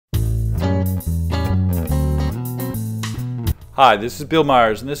Hi, this is Bill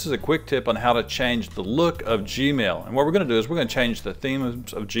Myers, and this is a quick tip on how to change the look of Gmail. And what we're going to do is we're going to change the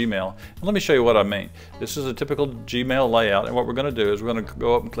themes of Gmail. And let me show you what I mean. This is a typical Gmail layout, and what we're going to do is we're going to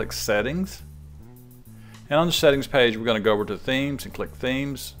go up and click Settings. And on the Settings page, we're going to go over to Themes and click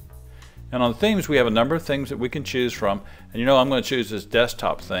Themes. And on Themes, we have a number of themes that we can choose from. And you know, I'm going to choose this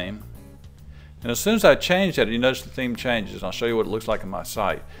desktop theme. And as soon as I change that, you notice the theme changes. I'll show you what it looks like on my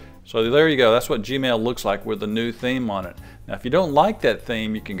site. So there you go, that's what Gmail looks like with the new theme on it. Now if you don't like that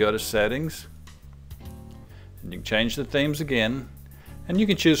theme, you can go to Settings, and you can change the themes again, and you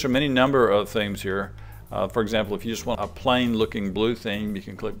can choose from any number of themes here. For example, if you just want a plain looking blue theme, you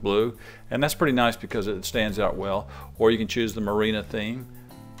can click blue, and that's pretty nice because it stands out well. Or you can choose the marina theme,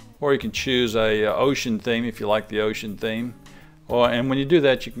 or you can choose a ocean theme if you like the ocean theme. And when you do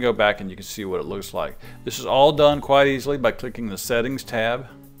that, you can go back and you can see what it looks like. This is all done quite easily by clicking the Settings tab,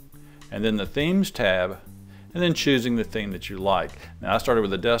 and then the Themes tab, and then choosing the theme that you like. Now I started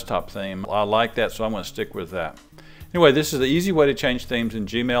with the desktop theme. I like that, so I'm going to stick with that. Anyway, this is the easy way to change themes in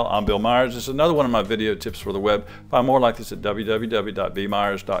Gmail. I'm Bill Myers. This is another one of my video tips for the web. Find more like this at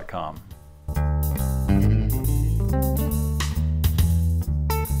www.bmyers.com.